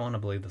 Yeah, you don't want to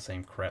believe the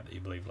same crap that you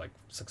believed like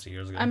 60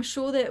 years ago. I'm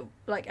sure that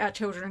like our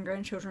children and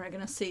grandchildren are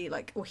going to see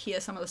like or hear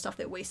some of the stuff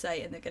that we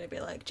say, and they're going to be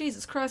like,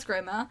 Jesus Christ,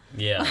 Grandma.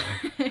 Yeah.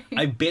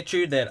 I bet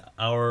you that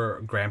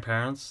our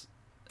grandparents,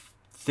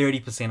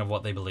 30% of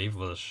what they believed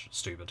was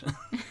stupid.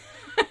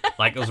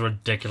 Like, it was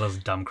ridiculous,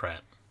 dumb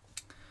crap.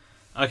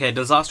 Okay,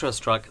 disaster has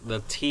struck.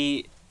 The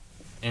tea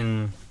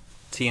in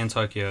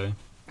Tokyo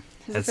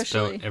has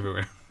spilled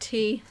everywhere.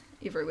 Tea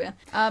everywhere.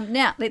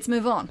 Now, let's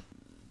move on.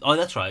 Oh,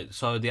 that's right.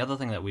 So the other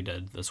thing that we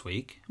did this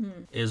week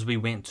is we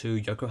went to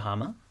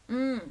Yokohama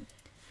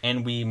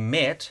and we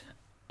met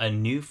a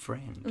new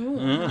friend.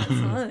 Ooh,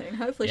 exciting.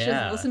 Hopefully she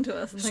doesn't listen to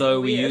us. And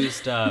so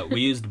think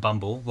we used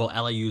Bumble. Well,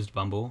 Ella used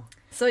Bumble.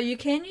 So you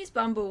can use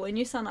Bumble when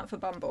you sign up for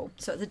Bumble.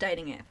 So it's a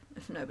dating app,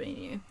 if nobody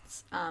knew.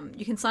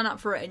 You can sign up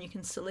for it and you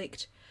can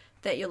select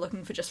that you're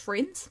looking for just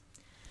friends.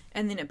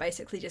 And then it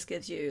basically just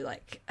gives you,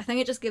 like, I think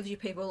it just gives you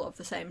people of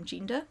the same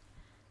gender.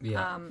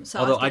 Yeah. So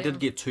although I did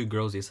get 2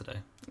 girls yesterday.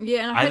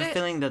 Yeah, and I have a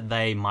feeling that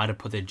they might have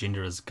put their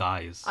gender as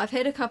guys. I've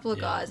had a couple of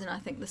guys, and I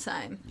think the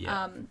same.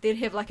 Yeah. They'd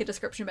have like a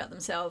description about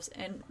themselves,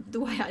 and the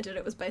way I did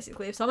it was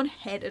basically if someone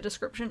had a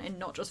description and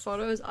not just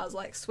photos, I was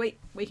like, sweet,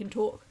 we can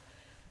talk.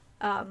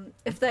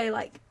 If they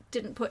like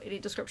didn't put any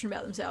description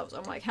about themselves,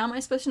 I'm like, how am I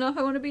supposed to know if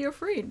I want to be your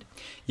friend?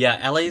 Yeah,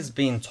 Ellie's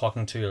been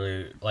talking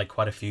to like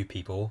quite a few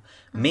people.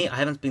 Me, I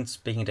haven't been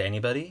speaking to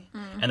anybody,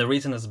 and the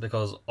reason is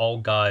because all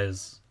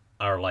guys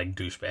are like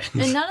douchebags.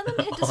 And none of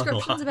them had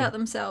descriptions about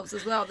themselves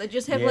as well. They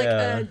just have like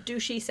a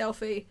douchey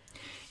selfie.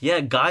 Yeah,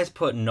 guys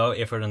put no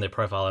effort in their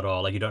profile at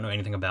all. Like, you don't know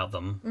anything about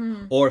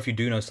them. Or if you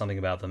do know something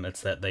about them,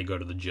 it's that they go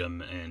to the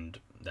gym and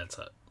that's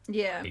it.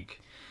 Yeah.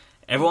 Like,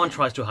 everyone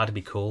tries too hard to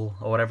be cool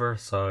or whatever,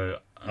 so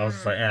I was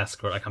just like,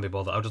 screw it, I can't be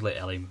bothered. I'll just let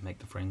Ellie make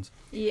the friends.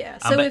 Yeah,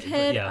 so we've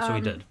had so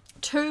we did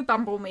 2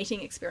 Bumble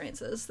meeting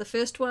experiences. The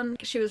first one,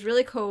 she was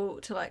really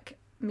cool to like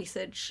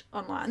message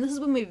online. This is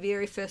when we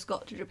very first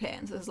got to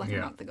Japan, so this was like a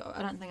month ago.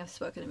 I don't think I've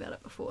spoken about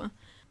it before.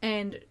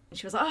 And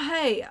she was like, oh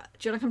hey,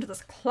 do you want to come to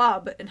this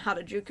club in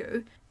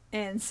Harajuku?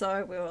 And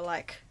so we were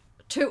like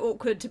too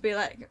awkward to be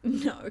like,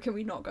 no, can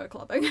we not go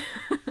clubbing?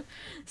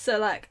 So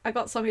like I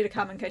got somebody to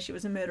come in case she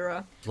was a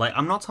murderer. Like,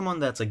 I'm not someone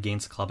that's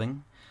against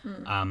clubbing.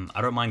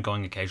 I don't mind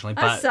going occasionally,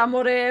 but I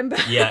somewhat am.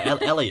 yeah,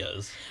 Ellie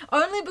is.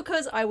 Only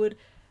because I would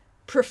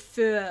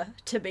prefer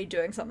to be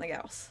doing something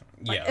else.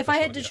 Like, if I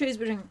had to choose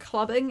between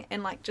clubbing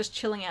and like just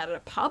chilling out at a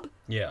pub,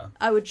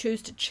 I would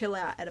choose to chill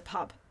out at a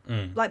pub.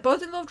 Like,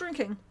 both involve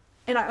drinking,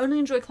 and I only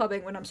enjoy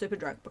clubbing when I'm super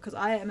drunk because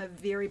I am a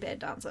very bad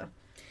dancer.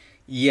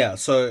 Yeah,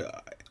 so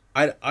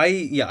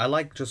I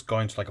like just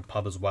going to like a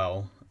pub as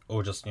well,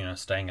 or just, you know,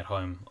 staying at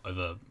home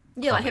over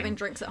Yeah, like having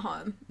drinks at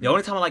home. The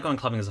only time I like going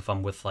clubbing is if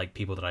I'm with like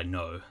people that I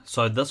know.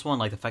 So this one,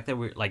 like the fact that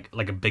we're like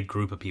a big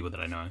group of people that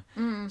I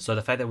know. So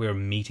the fact that we were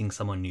meeting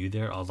someone new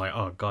there, I was like,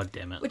 oh god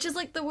damn it. Which is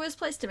like the worst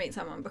place to meet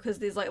someone because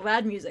there's like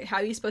loud music. How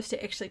are you supposed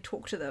to actually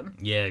talk to them?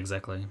 Yeah,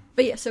 exactly.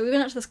 But yeah, so we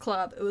went out to this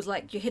club. It was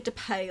like you had to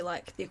pay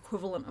like the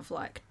equivalent of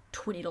like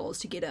 $20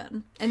 to get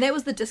in, and that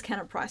was the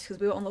discounted price because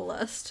we were on the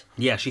list.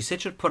 Yeah, she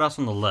said she'd put us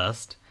on the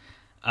list.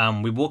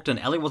 We walked in.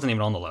 Ellie wasn't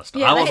even on the list.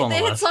 Yeah, I was on the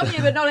list. list. They had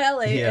Sonia, but not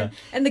Ellie. Yeah.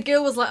 And the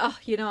girl was like, oh,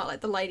 you know what? Like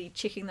the lady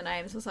checking the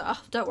names was like,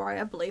 oh, don't worry,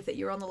 I believe that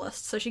you're on the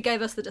list. So she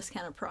gave us the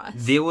discounted price.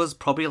 There was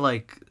probably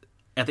like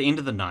at the end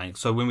of the night.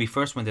 So when we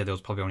first went there was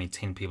probably only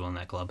 10 people in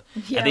that club.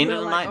 Yeah, at the end we of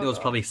the were night, like, there was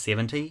oh, probably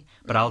 70,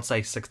 but I would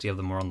say 60 of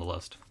them were on the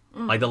list.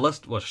 Like the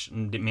list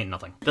meant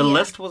nothing. The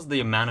list was the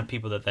amount of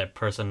people that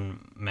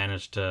person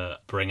managed to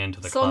bring into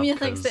the club. Sonia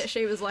thinks that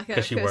she was like a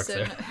person who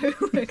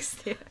works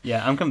there.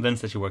 Yeah, I'm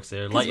convinced that she works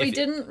there. Because we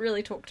didn't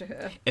really talk to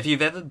her. If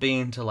you've ever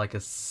been to like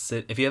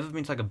if you ever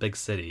been to like a big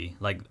city,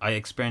 like I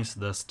experienced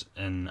this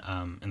in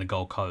the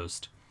Gold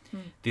Coast.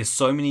 There's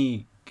so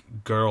many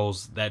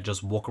girls that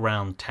just walk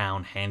around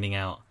town handing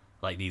out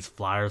like these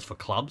flyers for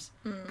clubs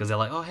because they're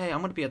like, oh hey, I'm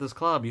going to be at this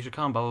club, you should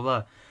come, blah blah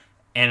blah.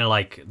 And,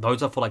 like,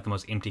 those are for, like, the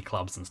most empty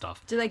clubs and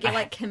stuff. Do they get,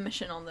 like,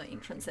 commission on the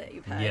entrance that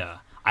you pay? Yeah.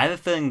 I have a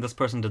feeling this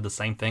person did the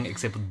same thing,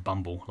 except with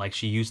Bumble. Like,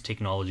 she used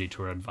technology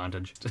to her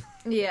advantage.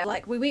 Yeah,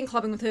 like, we went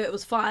clubbing with her, it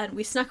was fine.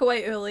 We snuck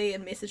away early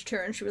and messaged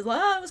her, and she was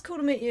like, oh, it was cool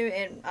to meet you,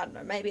 and I don't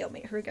know, maybe I'll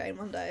meet her again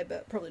one day,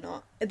 but probably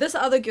not. This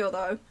other girl,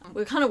 though,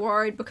 we were kind of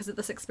worried because of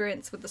this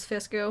experience with this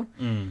first girl.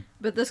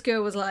 But this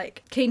girl was,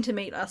 like, keen to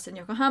meet us in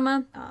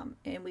Yokohama,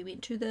 and we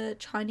went to the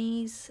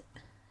Chinese...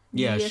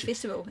 New Year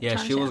festival. Yeah,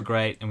 she was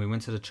great, and we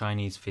went to the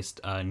Chinese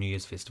New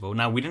Year's festival.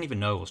 Now, we didn't even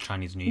know it was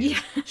Chinese New Year.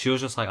 Yeah. She was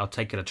just like, I'll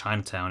take you to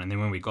Chinatown, and then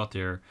when we got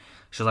there,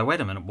 she was like,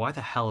 wait a minute, why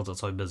the hell is it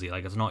so busy?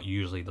 Like, it's not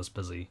usually this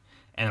busy.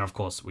 And then, of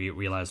course, we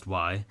realized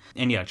why.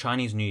 And yeah,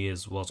 Chinese New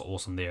Year's was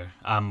awesome there.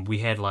 We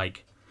had,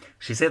 like,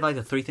 She said like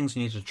the 3 things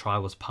you need to try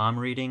was palm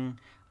reading,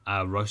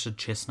 roasted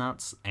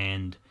chestnuts,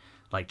 and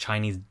like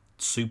Chinese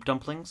soup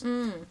dumplings.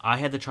 I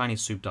had the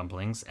Chinese soup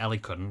dumplings. Ellie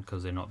couldn't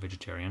because they're not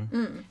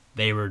vegetarian.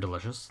 They were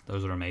delicious.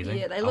 Those were amazing.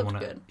 Yeah, they looked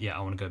good. Yeah,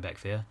 I want to go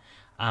back there.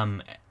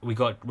 We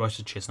got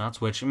roasted chestnuts,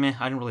 which I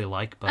didn't really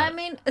like, but I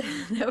mean,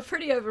 they were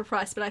pretty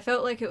overpriced, but I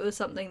felt like it was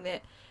something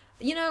that,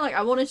 you know, like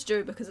I wanted to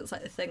do because it's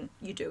like the thing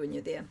you do when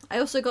you're there. I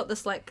also got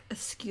this like a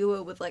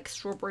skewer with like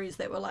strawberries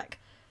that were like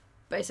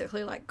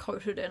basically like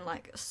coated in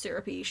like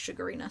syrupy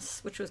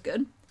sugariness, which was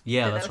good.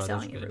 yeah, that that's they were right. That was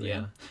selling good.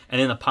 everywhere. Yeah,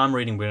 and then the palm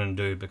reading we didn't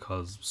do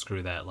because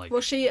screw that. Like,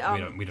 Well, she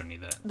we don't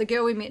need that. the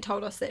girl we met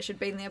told us that she'd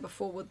been there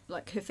before with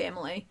like her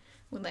family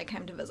when they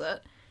came to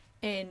visit,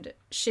 and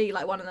she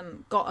like one of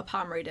them got a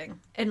palm reading,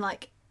 and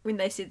like when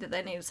they said that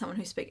they needed someone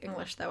who speak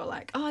English, they were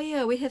like, oh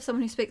yeah, we have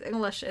someone who speaks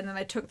English, and then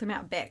they took them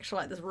out back to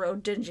like this real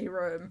dingy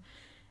room,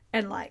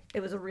 and like it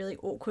was a really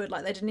awkward,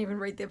 like they didn't even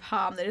read their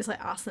palm, they just like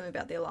asked them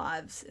about their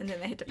lives, and then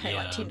they had to pay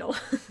like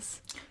 $10.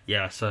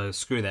 Yeah, so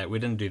screw that. We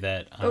didn't do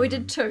that. But we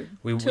did two.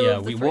 We Two yeah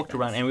of the we three walked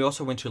around, things. and we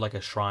also went to like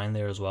a shrine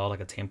there as well, like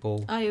a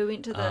temple. Oh yeah, we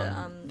went to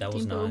the that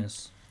was temple.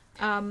 nice.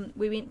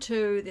 We went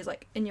to, there's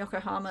like in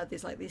Yokohama,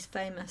 there's like these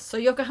famous, so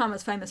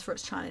Yokohama's famous for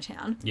its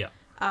Chinatown. Yeah.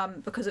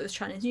 Because it was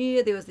Chinese New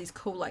Year, there was these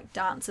cool like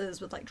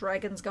dances with like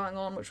dragons going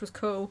on, which was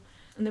cool.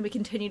 And then we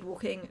continued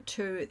walking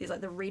to, there's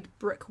like the red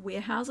brick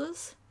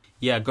warehouses.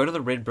 Yeah, go to the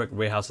red brick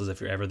warehouses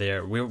if you're ever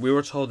there. We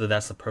were told that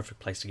that's the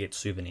perfect place to get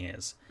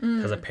souvenirs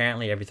because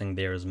apparently everything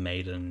there is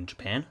made in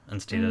Japan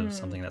instead of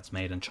something that's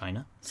made in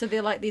China. So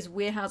they're like these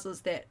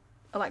warehouses that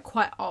are like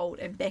quite old,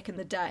 and back in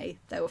the day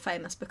they were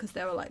famous because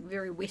they were like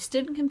very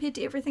Western compared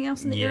to everything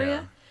else in the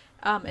area.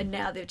 And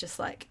now they're just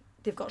like,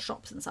 they've got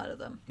shops inside of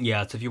them.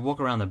 Yeah, so if you walk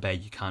around the bay,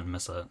 you can't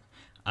miss it.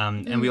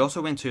 And we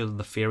also went to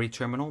the ferry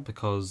terminal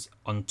because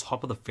on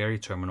top of the ferry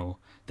terminal,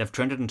 they've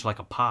turned it into like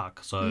a park.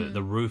 So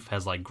the roof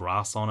has like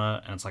grass on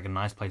it, and it's like a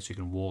nice place you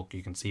can walk.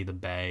 You can see the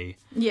bay.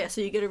 Yeah,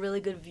 so you get a really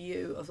good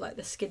view of like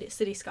the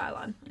city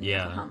skyline in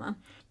Yokohama.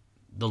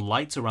 The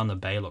lights around the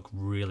bay look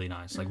really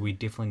nice. Like, we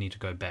definitely need to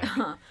go back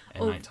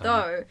at night time.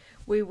 Although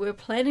we were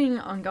planning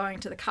on going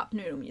to the Cup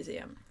Noodle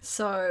Museum.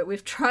 So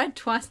we've tried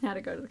twice now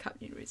to go to the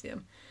Cup Noodle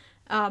Museum.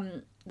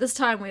 This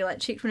time we like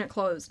checked when it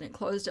closed, and it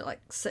closed at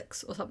like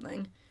 6 or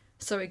something.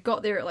 So we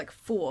got there at like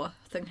 4,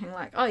 thinking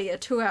like, oh yeah,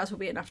 2 hours will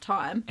be enough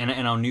time.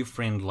 And our new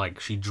friend, like,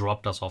 she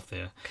dropped us off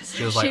there.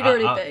 She was she'd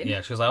already been. Yeah,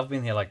 she was like, I've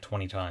been here like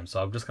 20 times,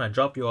 so I'm just going to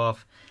drop you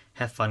off,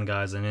 have fun,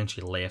 guys, and then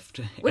she left.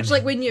 Which,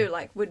 like, we knew,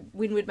 like, when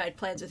we'd made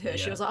plans with her,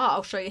 she Yeah. was like, oh,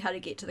 I'll show you how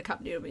to get to the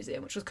Cup Noodle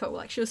Museum, which was cool.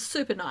 Like, she was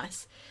super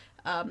nice.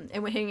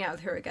 And we're hanging out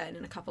with her again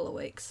in a couple of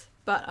weeks.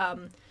 But,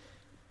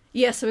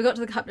 yeah, so we got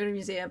to the Cup Noodle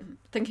Museum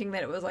thinking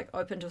that it was, like,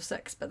 open till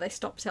 6, but they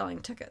stopped selling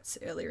tickets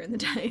earlier in the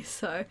day.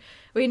 So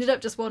we ended up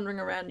just wandering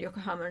around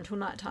Yokohama until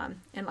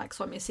nighttime. And, like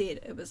Sonia said,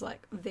 it was,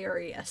 like,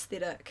 very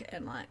aesthetic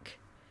and, like,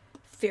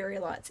 fairy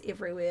lights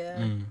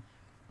everywhere.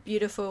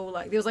 Beautiful,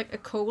 like there was like a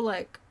cool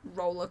like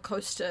roller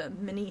coaster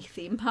mini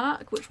theme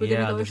park which we're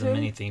gonna go there's to. a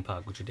mini theme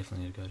park which we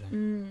definitely need to go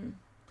to.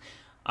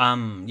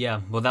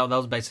 Yeah, well that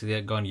was basically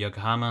it, going to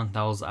Yokohama.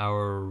 That was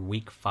our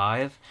week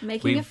 5.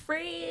 Making a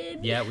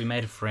friend. Yeah, we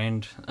made a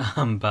friend.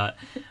 But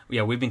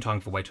yeah, we've been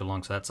talking for way too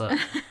long, so that's it.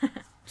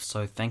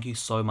 So thank you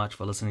so much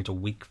for listening to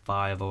week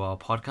 5 of our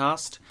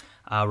podcast.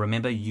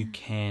 Remember, you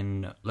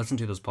can listen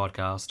to this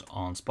podcast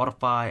on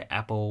Spotify,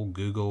 Apple,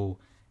 Google,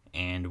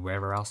 and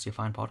wherever else you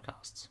find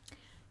podcasts.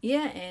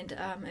 Yeah, and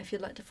if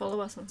you'd like to follow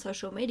us on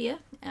social media,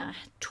 our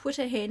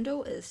Twitter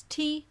handle is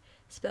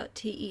spelled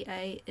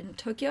T-E-A in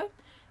Tokyo,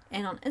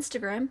 and on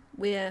Instagram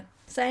we're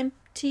same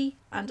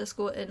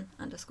T_in_Tokyo.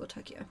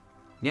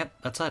 Yep,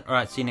 that's it. All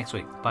right, see you next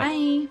week.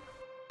 Bye.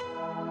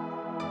 Bye.